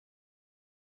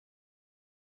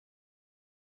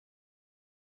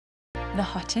The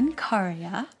Hotton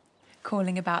Courier,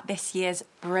 calling about this year's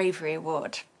Bravery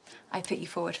Award. I put you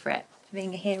forward for it, for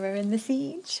being a hero in the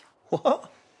siege. What? Are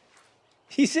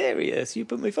you serious? You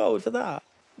put me forward for that?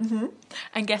 Mm-hmm.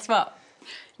 And guess what?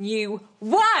 You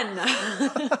won!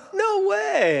 No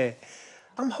way!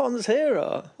 I'm Hon's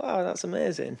hero. Wow, that's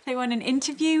amazing. They won an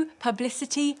interview,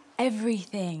 publicity,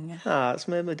 everything. Ah, it's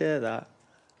made my day, that.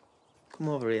 Come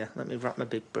over here. Let me wrap my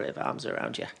big brave arms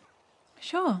around you.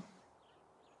 Sure.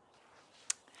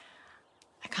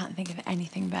 I can't think of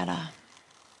anything better.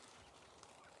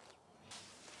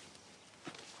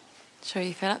 Sure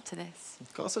you feel up to this?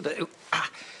 Of course I do. I'm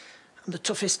the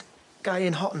toughest guy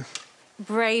in Hotton.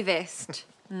 Bravest,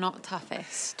 not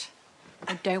toughest.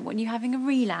 I don't want you having a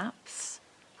relapse.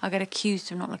 I'll get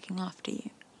accused of not looking after you.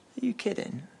 Are you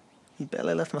kidding? You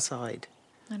barely left my side.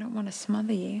 I don't want to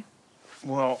smother you.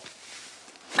 Well,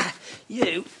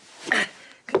 you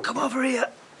can come over here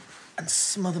and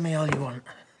smother me all you want.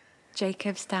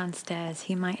 Jacob's downstairs.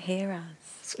 He might hear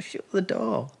us. So shut the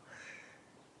door.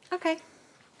 Okay.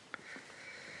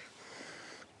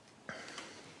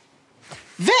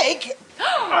 Vic!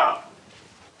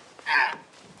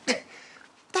 The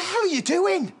hell are you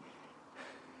doing?